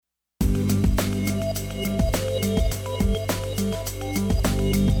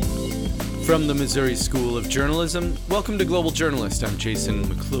From the Missouri School of Journalism, welcome to Global Journalist. I'm Jason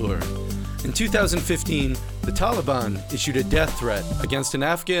McClure. In 2015, the Taliban issued a death threat against an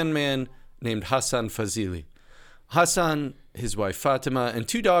Afghan man named Hassan Fazili. Hassan, his wife Fatima, and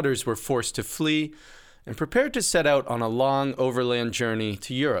two daughters were forced to flee and prepared to set out on a long overland journey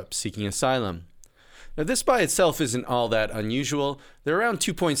to Europe seeking asylum. Now, this by itself isn't all that unusual. There are around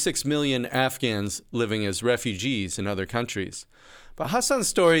 2.6 million Afghans living as refugees in other countries. But Hassan's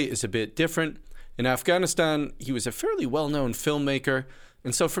story is a bit different. In Afghanistan, he was a fairly well-known filmmaker,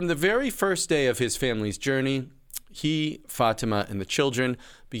 and so from the very first day of his family's journey, he, Fatima, and the children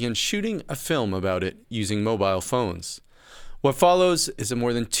began shooting a film about it using mobile phones. What follows is a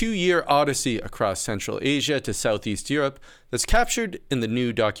more than 2-year odyssey across Central Asia to Southeast Europe that's captured in the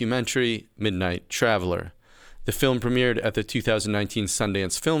new documentary Midnight Traveler. The film premiered at the 2019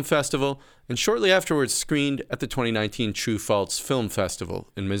 Sundance Film Festival and shortly afterwards screened at the 2019 True False Film Festival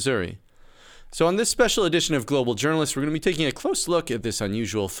in Missouri. So on this special edition of Global Journalist, we're going to be taking a close look at this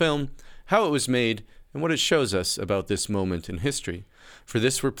unusual film, how it was made, and what it shows us about this moment in history. For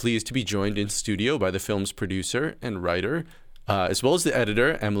this, we're pleased to be joined in studio by the film's producer and writer, as well as the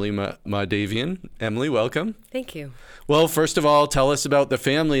editor, Emily Mahdavian. Emily, welcome. Thank you. Well, first of all, tell us about the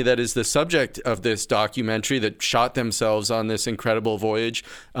family that is the subject of this documentary that shot themselves on this incredible voyage.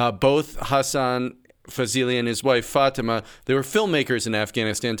 Both Hassan Fazili and his wife Fatima, they were filmmakers in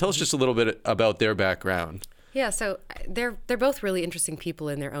Afghanistan. Tell us just a little bit about their background. Yeah, so they're both really interesting people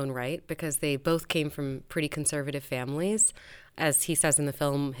in their own right because they both came from pretty conservative families. As he says in the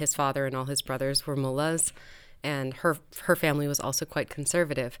film, his father and all his brothers were mullahs, and her family was also quite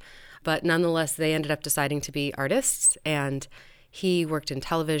conservative. But nonetheless, they ended up deciding to be artists, and he worked in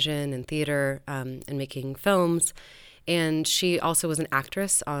television and theater and making films. And she also was an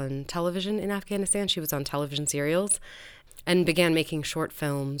actress on television in Afghanistan. She was on television serials and began making short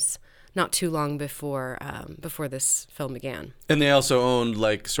films not too long before this film began. And they also owned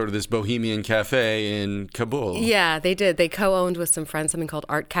like sort of this bohemian cafe in Kabul. Yeah, they did. They co-owned with some friends something called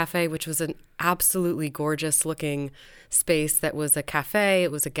Art Cafe, which was an absolutely gorgeous looking space that was a cafe.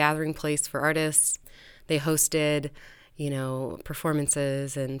 It was a gathering place for artists. They hosted,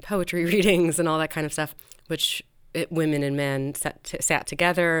 performances and poetry readings and all that kind of stuff, which women and men sat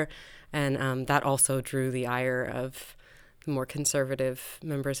together. And that also drew the ire of more conservative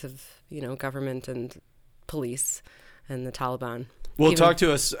members of, government and police and the Taliban. Well, talk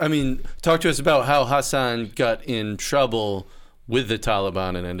to us about how Hassan got in trouble with the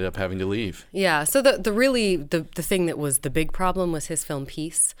Taliban and ended up having to leave. Yeah, so the thing that was the big problem was his film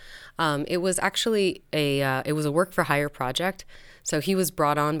Peace. It was actually a work for hire project. So he was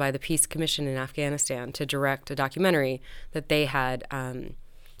brought on by the Peace Commission in Afghanistan to direct a documentary that they had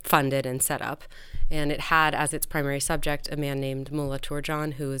funded and set up. And it had as its primary subject a man named Mullah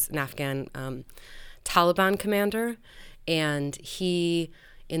Turjan, who is an Afghan Taliban commander. And he,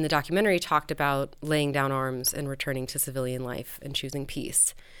 in the documentary, talked about laying down arms and returning to civilian life and choosing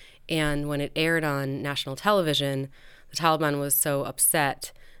peace. And when it aired on national television, the Taliban was so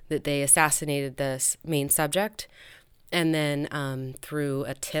upset that they assassinated this main subject. And then through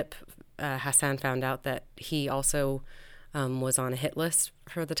a tip, Hassan found out that he also was on a hit list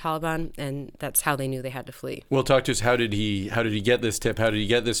for the Taliban, and that's how they knew they had to flee. Well, talk to us. How did he get this tip? How did he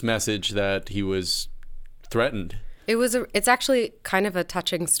get this message that he was threatened? It's actually kind of a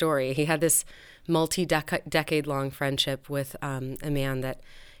touching story. He had this multi-decade-long friendship with a man that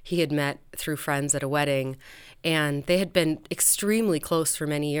he had met through friends at a wedding, and they had been extremely close for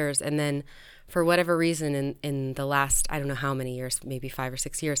many years. And then, for whatever reason, in the last, I don't know how many years, maybe 5 or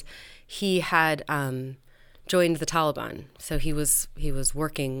 6 years, he had joined the Taliban. So he was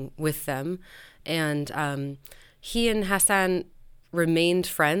working with them, and he and Hassan remained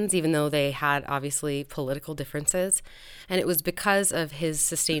friends, even though they had obviously political differences. And it was because of his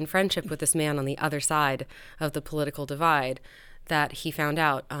sustained friendship with this man on the other side of the political divide that he found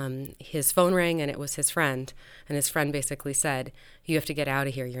out. His phone rang, and it was his friend. And his friend basically said, "You have to get out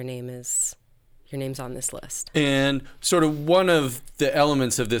of here. Your name's on this list." And sort of one of the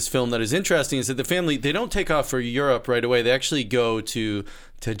elements of this film that is interesting is that the family, they don't take off for Europe right away. They actually go to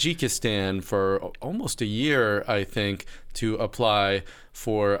Tajikistan for almost a year, I think, to apply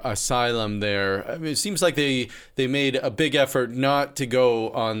for asylum there. I mean, it seems like they made a big effort not to go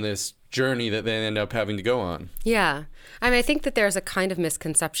on this journey that they end up having to go on. Yeah. I mean, I think that there's a kind of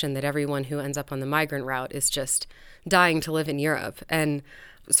misconception that everyone who ends up on the migrant route is just dying to live in Europe. And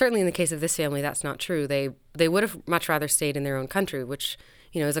certainly in the case of this family, that's not true. They would have much rather stayed in their own country, which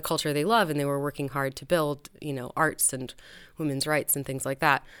is a culture they love, and they were working hard to build, arts and women's rights and things like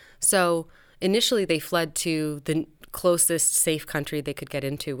that. So initially they fled to the closest safe country they could get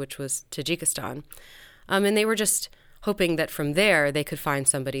into, which was Tajikistan. And they were just hoping that from there they could find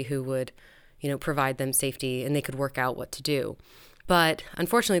somebody who would, provide them safety and they could work out what to do. But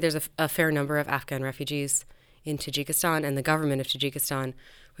unfortunately, there's a fair number of Afghan refugees in Tajikistan, and the government of Tajikistan,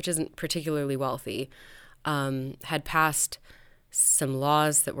 which isn't particularly wealthy, had passed some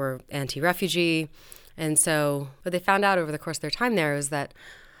laws that were anti-refugee. And so what they found out over the course of their time there was that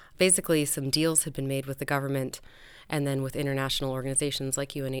basically some deals had been made with the government and then with international organizations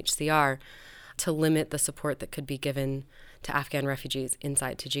like UNHCR to limit the support that could be given to Afghan refugees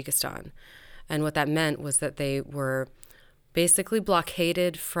inside Tajikistan. And what that meant was that they were basically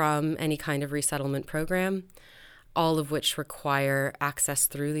blockaded from any kind of resettlement program, all of which require access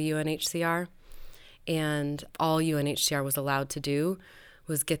through the UNHCR. And all UNHCR was allowed to do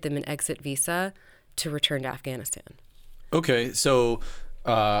was get them an exit visa to return to Afghanistan. Okay, so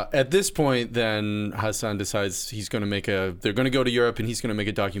at this point, then Hassan decides they're going to go to Europe and he's going to make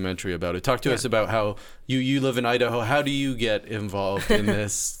a documentary about it. Talk to us about how you live in Idaho. How do you get involved in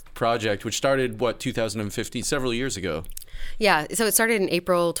this project, which started, 2015, several years ago? Yeah, so it started in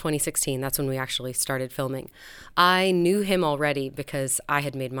April 2016. That's when we actually started filming. I knew him already because I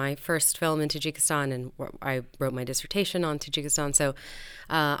had made my first film in Tajikistan and I wrote my dissertation on Tajikistan. So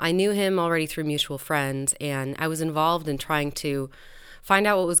I knew him already through mutual friends, and I was involved in trying to find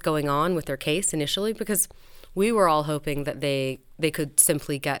out what was going on with their case initially, because we were all hoping that they could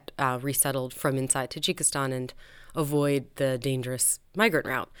simply get resettled from inside Tajikistan and avoid the dangerous migrant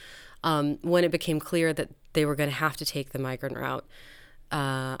route. When it became clear that they were going to have to take the migrant route,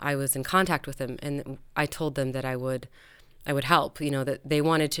 I was in contact with them, and I told them that I would help, that they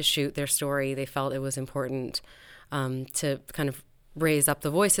wanted to shoot their story. They felt it was important to kind of raise up the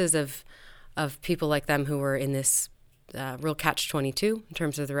voices of people like them who were in this real catch-22 in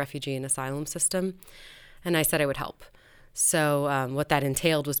terms of the refugee and asylum system. And I said I would help. So what that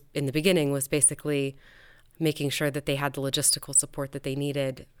entailed was, in the beginning, was basically making sure that they had the logistical support that they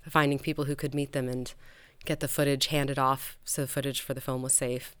needed, finding people who could meet them and get the footage handed off so the footage for the film was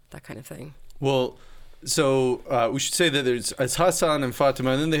safe, that kind of thing. Well, so we should say that it's Hassan and Fatima,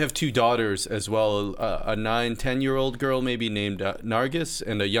 and then they have two daughters as well, a 9-10-year-old girl maybe named Nargis,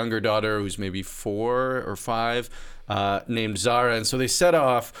 and a younger daughter who's maybe 4 or 5 named Zara. And so they set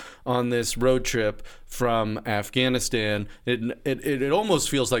off on this road trip from Afghanistan. It almost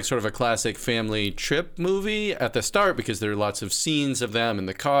feels like sort of a classic family trip movie at the start, because there are lots of scenes of them in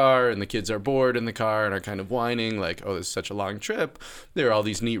the car, and the kids are bored in the car and are kind of whining like, oh, this is such a long trip. There are all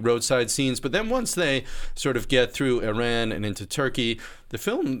these neat roadside scenes. But then once they sort of get through Iran and into Turkey, the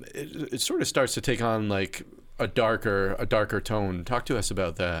film, it sort of starts to take on like a darker tone. Talk to us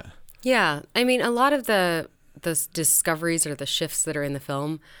about that. Yeah. I mean, a lot of the discoveries or the shifts that are in the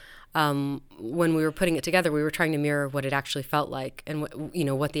film, when we were putting it together, we were trying to mirror what it actually felt like and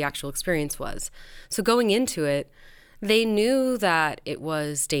what the actual experience was. So going into it, they knew that it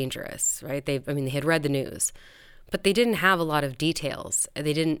was dangerous, right? They had read the news, but they didn't have a lot of details.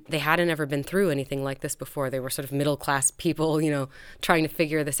 They hadn't ever been through anything like this before. They were sort of middle-class people, trying to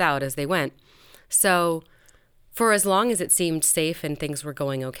figure this out as they went. So for as long as it seemed safe and things were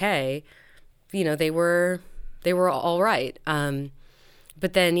going okay, they were all right.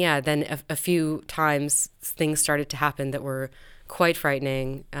 But then a few times things started to happen that were quite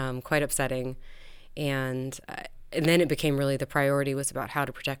frightening, quite upsetting. And then it became really the priority was about how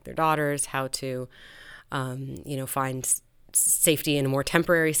to protect their daughters, how to, find safety in a more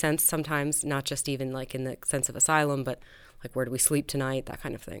temporary sense sometimes, not just even like in the sense of asylum, but like where do we sleep tonight, that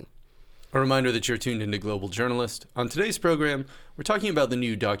kind of thing. A reminder that you're tuned into Global Journalist. On today's program, we're talking about the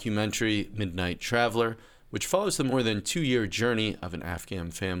new documentary, Midnight Traveler, which follows the more than 2-year journey of an Afghan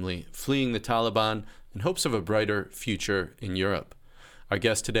family fleeing the Taliban in hopes of a brighter future in Europe. Our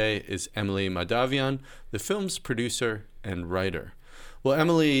guest today is Emily Mahdavian, the film's producer and writer. Well,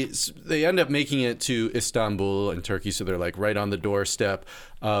 Emily, they end up making it to Istanbul in Turkey, so they're like right on the doorstep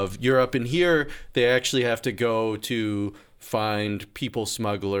of Europe. And here they actually have to go to find people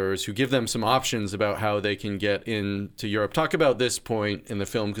smugglers who give them some options about how they can get into Europe. Talk about this point in the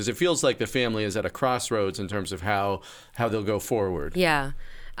film, because it feels like the family is at a crossroads in terms of how they'll go forward. Yeah.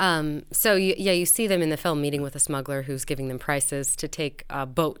 So you see them in the film meeting with a smuggler who's giving them prices to take a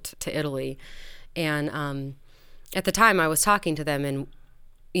boat to Italy. And at the time I was talking to them, and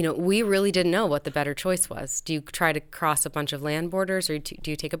we really didn't know what the better choice was. Do you try to cross a bunch of land borders, or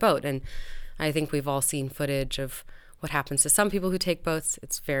do you take a boat? And I think we've all seen footage of what happens to some people who take boats.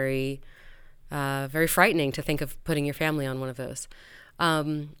 It's very, very frightening to think of putting your family on one of those.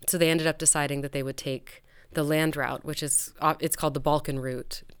 So they ended up deciding that they would take the land route, which is it's called the Balkan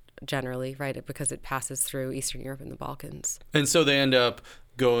route generally, right? Because it passes through Eastern Europe and the Balkans. And so they end up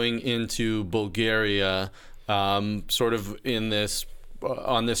going into Bulgaria, sort of in this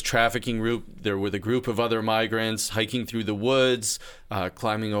on this trafficking route. There were a group of other migrants hiking through the woods,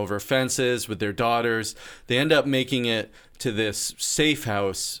 climbing over fences with their daughters. They end up making it to this safe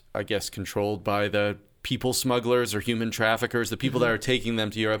house, I guess, controlled by the people smugglers or human traffickers, the people that are taking them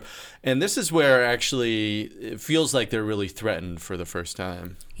to Europe. And this is where actually it feels like they're really threatened for the first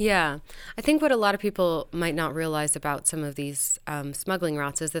time. Yeah. I think what a lot of people might not realize about some of these smuggling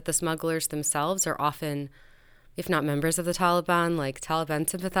routes is that the smugglers themselves are often, if not members of the Taliban, like Taliban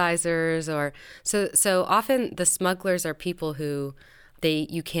sympathizers, or so often the smugglers are people who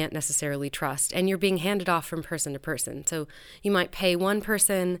you can't necessarily trust, and you're being handed off from person to person. So you might pay one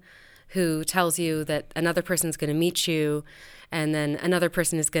person who tells you that another person's going to meet you, and then another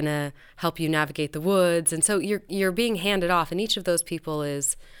person is going to help you navigate the woods. And so you're being handed off, and each of those people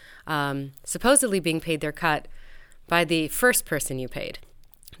is supposedly being paid their cut by the first person you paid.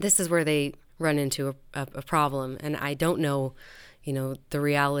 This is where they run into a problem, and I don't know, the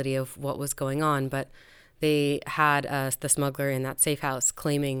reality of what was going on, but they had the smuggler in that safe house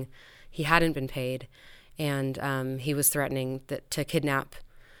claiming he hadn't been paid, and he was threatening to kidnap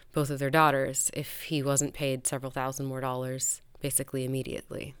both of their daughters if he wasn't paid several thousand more dollars, basically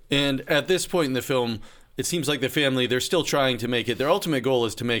immediately. And at this point in the film, it seems like the family, they're still trying to make it. Their ultimate goal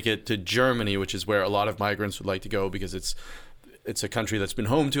is to make it to Germany, which is where a lot of migrants would like to go because it's a country that's been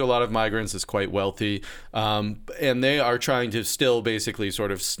home to a lot of migrants, it's quite wealthy. And they are trying to still basically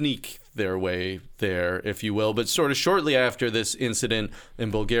sort of sneak their way there, if you will. But sort of shortly after this incident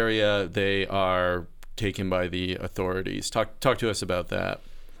in Bulgaria, they are taken by the authorities. Talk to us about that.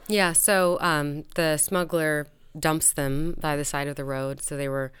 Yeah, so the smuggler dumps them by the side of the road. So they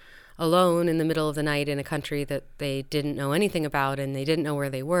were alone in the middle of the night in a country that they didn't know anything about, and they didn't know where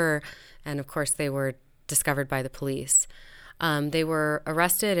they were. And of course, they were discovered by the police. They were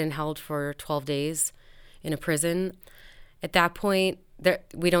arrested and held for 12 days in a prison. At that point,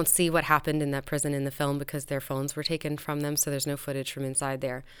 we don't see what happened in that prison in the film because their phones were taken from them, so there's no footage from inside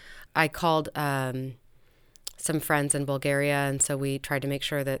there. I called some friends in Bulgaria, and so we tried to make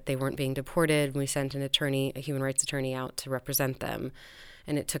sure that they weren't being deported. We sent an attorney, a human rights attorney, out to represent them,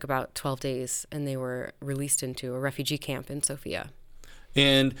 and it took about 12 days, and they were released into a refugee camp in Sofia.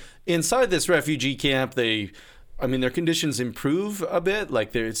 And inside this refugee camp, their conditions improve a bit.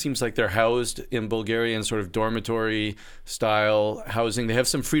 It seems like they're housed in Bulgaria in sort of dormitory style housing. They have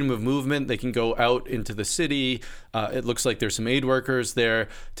some freedom of movement. They can go out into the city. It looks like there's some aid workers there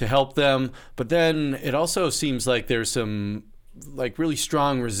to help them. But then it also seems like there's some really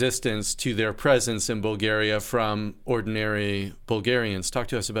strong resistance to their presence in Bulgaria from ordinary Bulgarians. Talk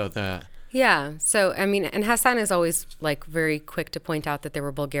to us about that. Yeah. So, and Hassan is always very quick to point out that there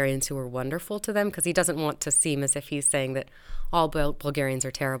were Bulgarians who were wonderful to them because he doesn't want to seem as if he's saying that all Bulgarians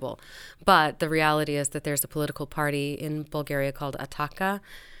are terrible. But the reality is that there's a political party in Bulgaria called Ataka,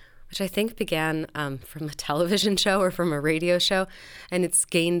 which I think began from a television show or from a radio show. And it's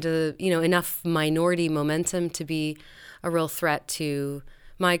gained enough minority momentum to be a real threat to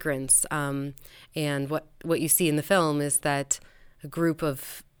migrants. And what you see in the film is that a group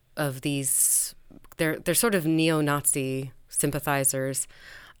of these, they're sort of neo-Nazi sympathizers,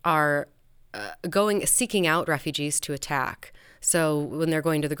 are seeking out refugees to attack. So when they're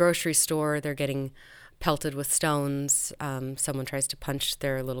going to the grocery store, they're getting pelted with stones. Someone tries to punch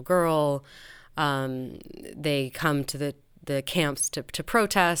their little girl. They come to the camps to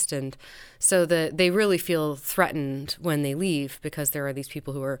protest, and so they really feel threatened when they leave because there are these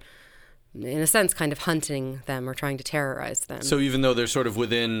people who are, in a sense, kind of hunting them or trying to terrorize them. So even though they're sort of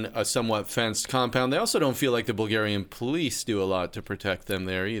within a somewhat fenced compound, they also don't feel like the Bulgarian police do a lot to protect them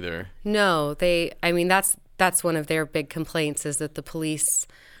there either. No, that's one of their big complaints is that the police,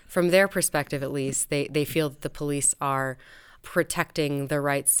 from their perspective at least, they feel that the police are protecting the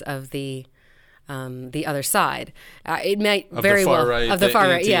rights of the other side. It might of very the far well right, of the far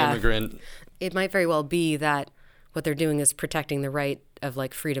right, anti-immigrant. It might very well be that what they're doing is protecting the right of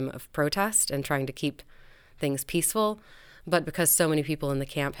freedom of protest and trying to keep things peaceful. But because so many people in the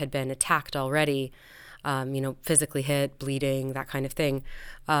camp had been attacked already, physically hit, bleeding, that kind of thing,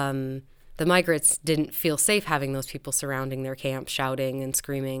 the migrants didn't feel safe having those people surrounding their camp, shouting and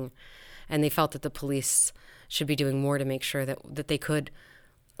screaming. And they felt that the police should be doing more to make sure that they could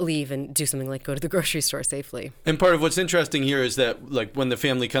leave and do something like go to the grocery store safely. And part of what's interesting here is that when the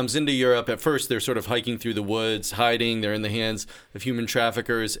family comes into Europe, at first they're sort of hiking through the woods, hiding, they're in the hands of human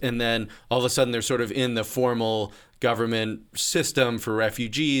traffickers, and then all of a sudden they're sort of in the formal government system for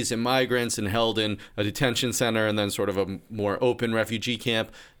refugees and migrants and held in a detention center and then sort of a more open refugee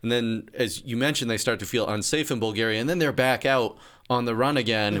camp. And then, as you mentioned, they start to feel unsafe in Bulgaria, and then they're back out on the run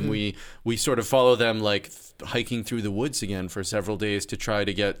again. And we sort of follow them like hiking through the woods again for several days to try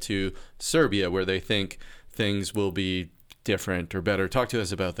to get to Serbia, where they think things will be different or better. Talk to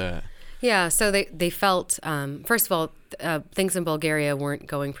us about that. Yeah, so they felt, first of all, things in Bulgaria weren't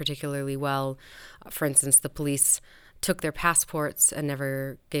going particularly well. For instance, the police took their passports and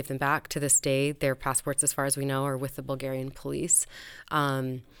never gave them back. To this day, their passports, as far as we know, are with the Bulgarian police.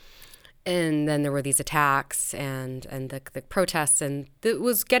 And then there were these attacks and the protests, and it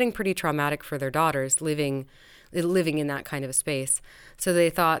was getting pretty traumatic for their daughters living in that kind of a space. So they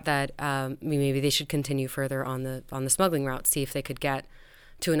thought that maybe they should continue further on the smuggling route, see if they could get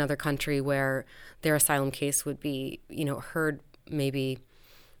to another country where their asylum case would be, heard maybe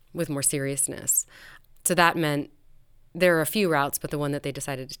with more seriousness. So that meant there are a few routes, but the one that they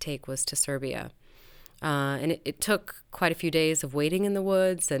decided to take was to Serbia. And it took quite a few days of waiting in the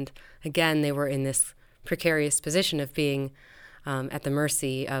woods. And again, they were in this precarious position of being at the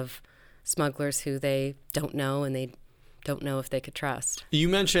mercy of smugglers who they don't know and they don't know if they could trust. You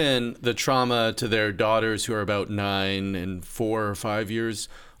mentioned the trauma to their daughters who are about 9 and 4 or 5 years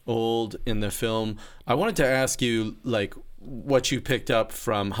old in the film. I wanted to ask you, what you picked up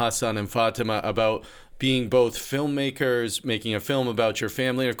from Hassan and Fatima about being both filmmakers, making a film about your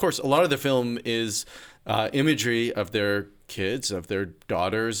family. And of course, a lot of the film is imagery of their kids, of their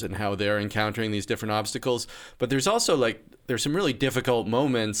daughters, and how they're encountering these different obstacles. But there's also there's some really difficult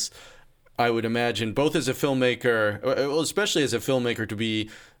moments, I would imagine, both as a filmmaker, especially as a filmmaker, to be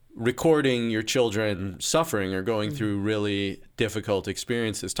recording your children suffering or going through really difficult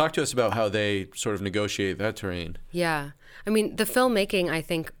experiences. Talk to us about how they sort of negotiate that terrain. Yeah. I mean, the filmmaking, I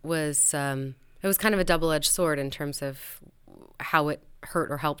think, was it was kind of a double-edged sword in terms of how it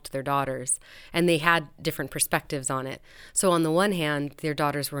hurt or helped their daughters. And they had different perspectives on it. So on the one hand, their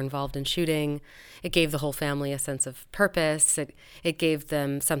daughters were involved in shooting. It gave the whole family a sense of purpose. It gave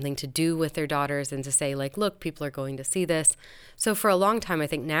them something to do with their daughters and to say, look, people are going to see this. So for a long time, I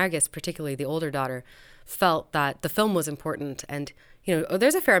think Nargis, particularly the older daughter, felt that the film was important. And,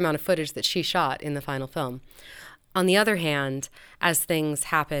 there's a fair amount of footage that she shot in the final film. On the other hand, as things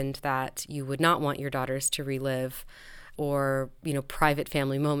happened that you would not want your daughters to relive, or, private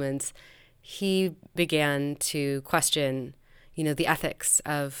family moments, he began to question, the ethics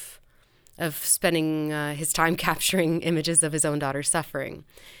of spending his time capturing images of his own daughter's suffering.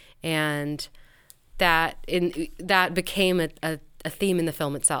 And that became a theme in the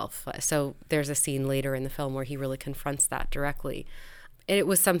film itself. So there's a scene later in the film where he really confronts that directly. It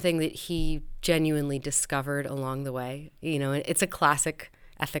was something that he genuinely discovered along the way. It's a classic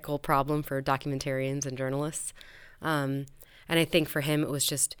ethical problem for documentarians and journalists. And I think for him, it was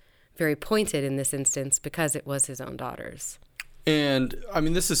just very pointed in this instance because it was his own daughters. And I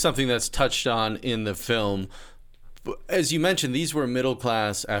mean, this is something that's touched on in the film. As you mentioned, these were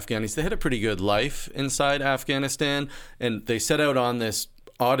middle-class Afghanis. They had a pretty good life inside Afghanistan, and they set out on this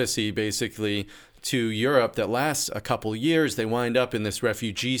odyssey, basically, to Europe that lasts a couple years. They wind up in this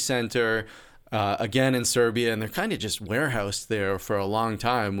refugee center, again in Serbia, and they're kind of just warehoused there for a long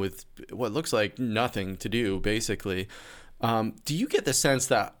time with what looks like nothing to do, basically. Do you get the sense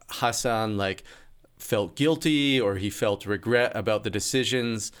that Hassan felt guilty or he felt regret about the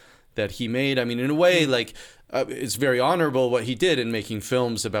decisions that he made? I mean, in a way, it's very honorable what he did in making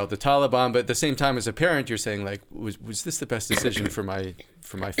films about the Taliban, but at the same time, as a parent, you're saying, was this the best decision for my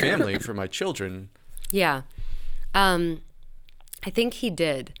family, for my children? Yeah. I think he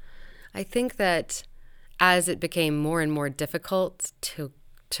did. I think that as it became more and more difficult to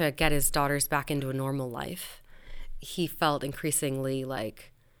get his daughters back into a normal life, he felt increasingly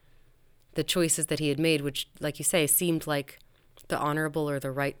like the choices that he had made, which, like you say, seemed like the honorable or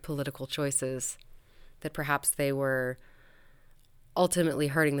the right political choices, that perhaps they were ultimately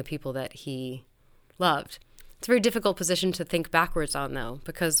hurting the people that he loved. It's a very difficult position to think backwards on, though,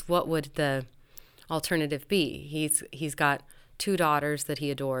 because what would the alternative be? He's got 2 daughters that he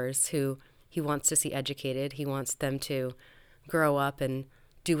adores who he wants to see educated. He wants them to grow up and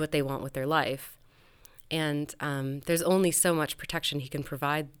do what they want with their life. And there's only so much protection he can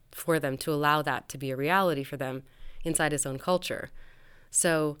provide for them to allow that to be a reality for them inside his own culture.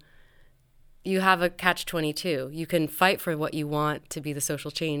 So you have a catch-22. You can fight for what you want to be the social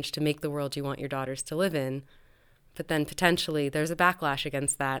change to make the world you want your daughters to live in, but then potentially there's a backlash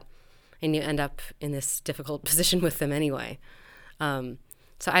against that, and you end up in this difficult position with them anyway. So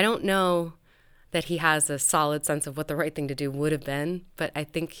I don't know that he has a solid sense of what the right thing to do would have been, but I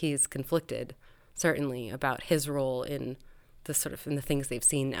think he's conflicted certainly, about his role in the things they've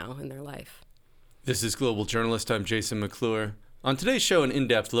seen now in their life. This is Global Journalist. I'm Jason McClure. On today's show, an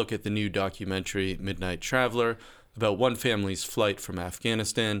in-depth look at the new documentary Midnight Traveler about one family's flight from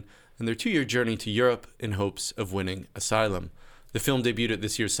Afghanistan and their 2-year journey to Europe in hopes of winning asylum. The film debuted at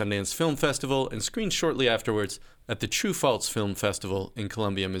this year's Sundance Film Festival and screened shortly afterwards at the True False Film Festival in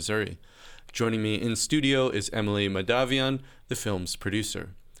Columbia, Missouri. Joining me in studio is Emily Madavian, the film's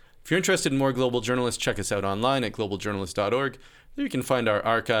producer. If you're interested in more Global Journalists, check us out online at globaljournalist.org. There you can find our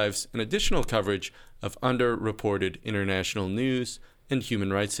archives and additional coverage of underreported international news and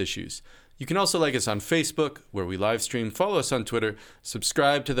human rights issues. You can also like us on Facebook, where we live stream, follow us on Twitter,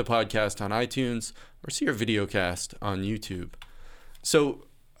 subscribe to the podcast on iTunes, or see our videocast on YouTube. So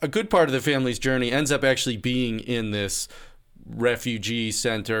a good part of the family's journey ends up actually being in this refugee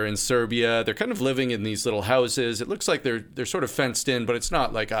center in Serbia. They're kind of living in these little houses. It looks like they're sort of fenced in, but it's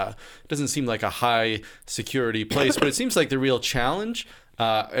not like it doesn't seem like a high security place, but it seems like the real challenge,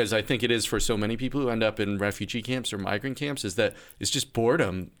 as I think it is for so many people who end up in refugee camps or migrant camps, is that it's just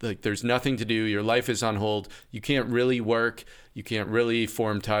boredom. Like there's nothing to do. Your life is on hold. You can't really work. You can't really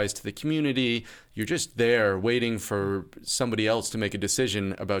form ties to the community. You're just there waiting for somebody else to make a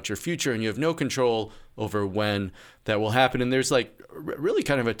decision about your future, and you have no control over when that will happen. And there's like really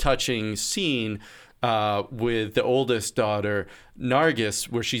kind of a touching scene with the oldest daughter, Nargis,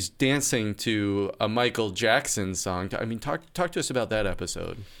 where she's dancing to a Michael Jackson song. I mean, talk to us about that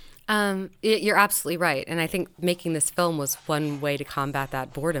episode. You're absolutely right. And I think making this film was one way to combat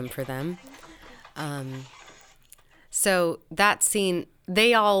that boredom for them. So that scene,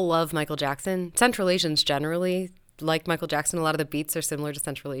 they all love Michael Jackson. Central Asians generally like Michael Jackson. A lot of the beats are similar to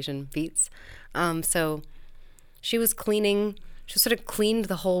Central Asian beats. So she was cleaning. She sort of cleaned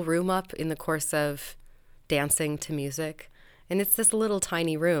the whole room up in the course of dancing to music. And it's this little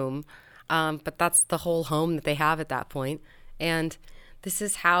tiny room, but that's the whole home that they have at that point. And this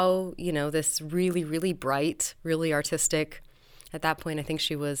is how, this really, really bright, really artistic, at that point, I think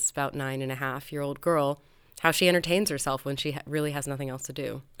she was about 9.5-year-old girl, how she entertains herself when she really has nothing else to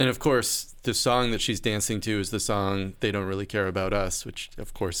do. And of course, the song that she's dancing to is the song They Don't Really Care About Us, which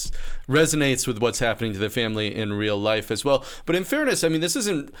of course resonates with what's happening to the family in real life as well. But in fairness, I mean, this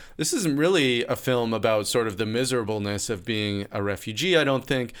isn't really a film about sort of the miserableness of being a refugee, I don't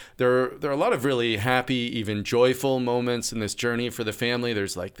think. There are a lot of really happy, even joyful moments in this journey for the family.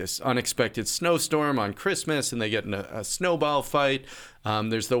 There's like this unexpected snowstorm on Christmas, and they get in a snowball fight.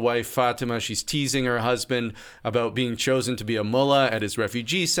 There's the wife, Fatima. She's teasing her husband about being chosen to be a mullah at his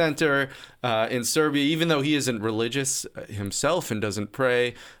refugee center in Serbia, even though he isn't religious himself and doesn't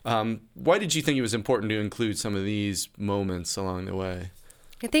pray. Why did you think it was important to include some of these moments along the way?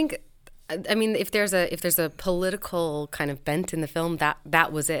 I mean, if there's a political kind of bent in the film,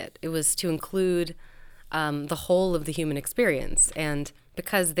 that was it. It was to include the whole of the human experience. And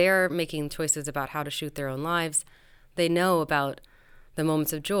because they're making choices about how to shoot their own lives, they know about the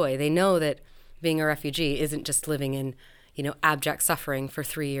moments of joy. They know that being a refugee isn't just living in, abject suffering for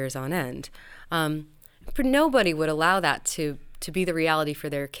 3 years on end. But nobody would allow that to be the reality for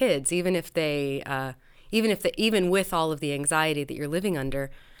their kids, even with all of the anxiety that you're living under,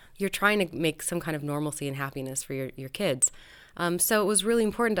 you're trying to make some kind of normalcy and happiness for your kids. So it was really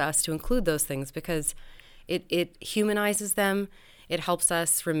important to us to include those things because it humanizes them. It helps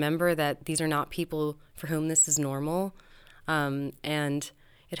us remember that these are not people for whom this is normal. And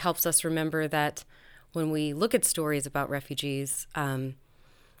it helps us remember that when we look at stories about refugees,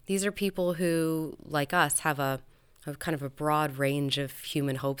 these are people who, like us, have a kind of a broad range of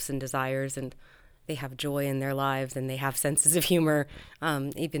human hopes and desires, and they have joy in their lives, and they have senses of humor,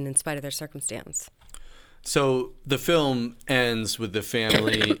 even in spite of their circumstance. So the film ends with the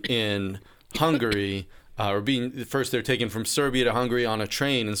family in Hungary, first they're taken from Serbia to Hungary on a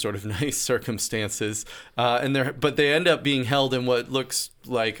train in sort of nice circumstances, but they end up being held in what looks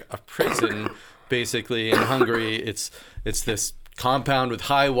like a prison, basically in Hungary. It's this compound with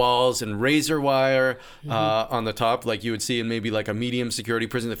high walls and razor wire on the top, like you would see in maybe like a medium security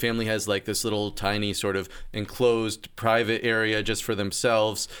prison. The family has like this little tiny sort of enclosed private area just for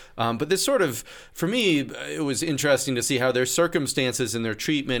themselves. But this sort of, for me, it was interesting to see how their circumstances and their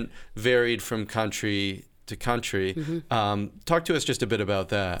treatment varied from country to country. Talk to us just a bit about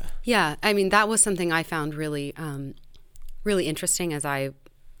that. Yeah, I mean, that was something I found really, really interesting as I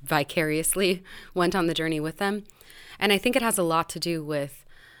vicariously went on the journey with them. And I think it has a lot to do with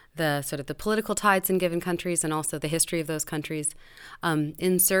the sort of the political tides in given countries and also the history of those countries.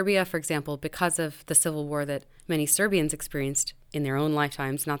 In Serbia, for example, because of the civil war that many Serbians experienced in their own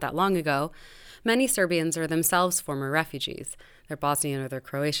lifetimes not that long ago, many Serbians are themselves former refugees. They're Bosnian or they're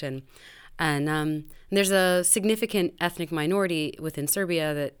Croatian. And there's a significant ethnic minority within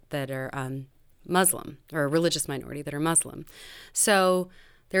Serbia that are Muslim, or a religious minority that are Muslim. So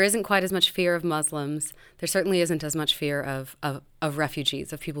there isn't quite as much fear of Muslims. There certainly isn't as much fear of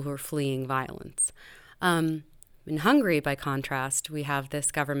refugees, of people who are fleeing violence. In Hungary, by contrast, we have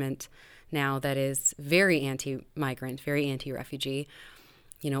this government now that is very anti-migrant, very anti-refugee.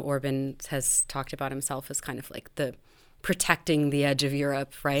 Orban has talked about himself as kind of like the protecting the edge of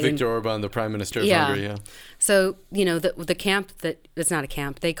Europe, right? Viktor Orban, the prime minister of Hungary, yeah. So, the camp that, it's not a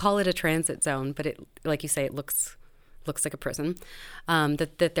camp, they call it a transit zone, but it, like you say, it looks like a prison,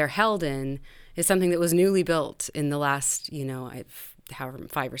 that they're held in is something that was newly built in the last, however,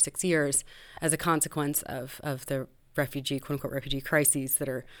 5 or 6 years as a consequence of the refugee, quote unquote, refugee crises that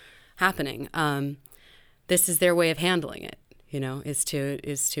are happening. This is their way of handling it, is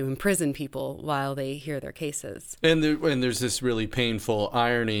to imprison people while they hear their cases. And there's this really painful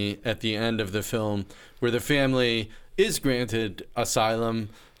irony at the end of the film where the family is granted asylum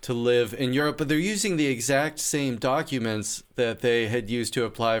to live in Europe, but they're using the exact same documents that they had used to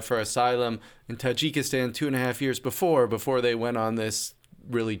apply for asylum in Tajikistan 2.5 years before they went on this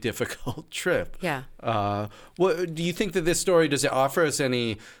really difficult trip. Yeah. What do you think that this story, does it offer us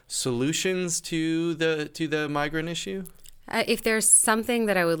any solutions to the migrant issue? If there's something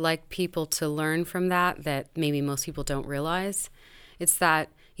that I would like people to learn from that maybe most people don't realize, it's that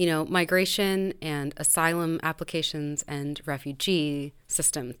migration and asylum applications and refugee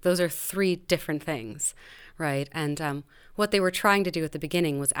systems, those are 3 different things, right? And what they were trying to do at the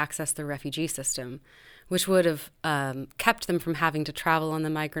beginning was access the refugee system, which would have kept them from having to travel on the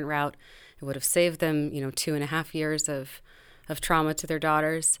migrant route. It would have saved them, 2.5 years of trauma to their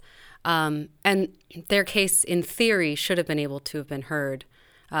daughters. And their case, in theory, should have been able to have been heard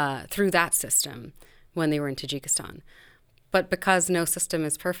through that system when they were in Tajikistan. But because no system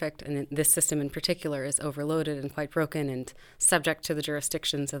is perfect, and this system in particular is overloaded and quite broken and subject to the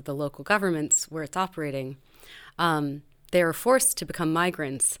jurisdictions of the local governments where it's operating, they are forced to become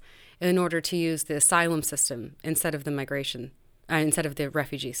migrants in order to use the asylum system instead of the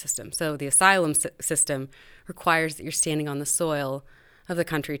refugee system. So the asylum system requires that you're standing on the soil of the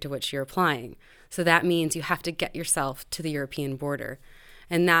country to which you're applying. So that means you have to get yourself to the European border.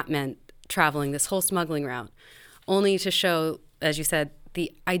 And that meant traveling this whole smuggling route, only to show, as you said,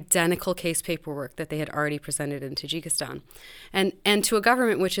 the identical case paperwork that they had already presented in Tajikistan. And to a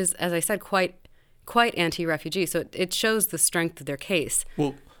government which is, as I said, quite anti-refugee. So it shows the strength of their case.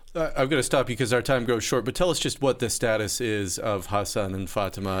 Well, I've got to stop you because our time grows short, but tell us just what the status is of Hassan and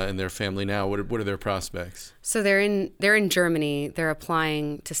Fatima and their family now. What are their prospects? So they're in Germany. They're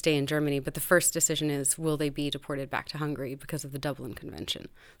applying to stay in Germany, but the first decision is, will they be deported back to Hungary because of the Dublin Convention?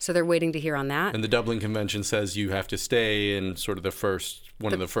 So they're waiting to hear on that. And the Dublin Convention says you have to stay in sort of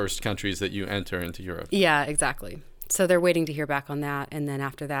one of the first countries that you enter into Europe. Yeah, exactly. So they're waiting to hear back on that, and then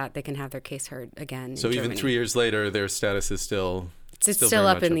after that, they can have their case heard again. So even 3 years later, their status is still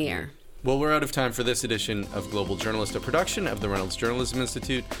up in the air. Well, we're out of time for this edition of Global Journalist, a production of the Reynolds Journalism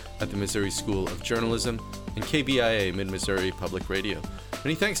Institute at the Missouri School of Journalism and KBIA Mid-Missouri Public Radio.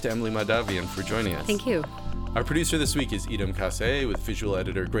 Many thanks to Emily Madavian for joining us. Thank you. Our producer this week is Idam Kasey, with visual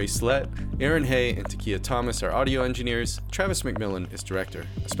editor Grace Lett. Aaron Hay and Takia Thomas are audio engineers. Travis McMillan is director.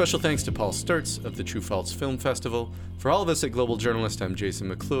 A special thanks to Paul Sturtz of the True False Film Festival. For all of us at Global Journalist, I'm Jason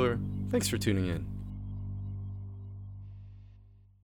McClure. Thanks for tuning in.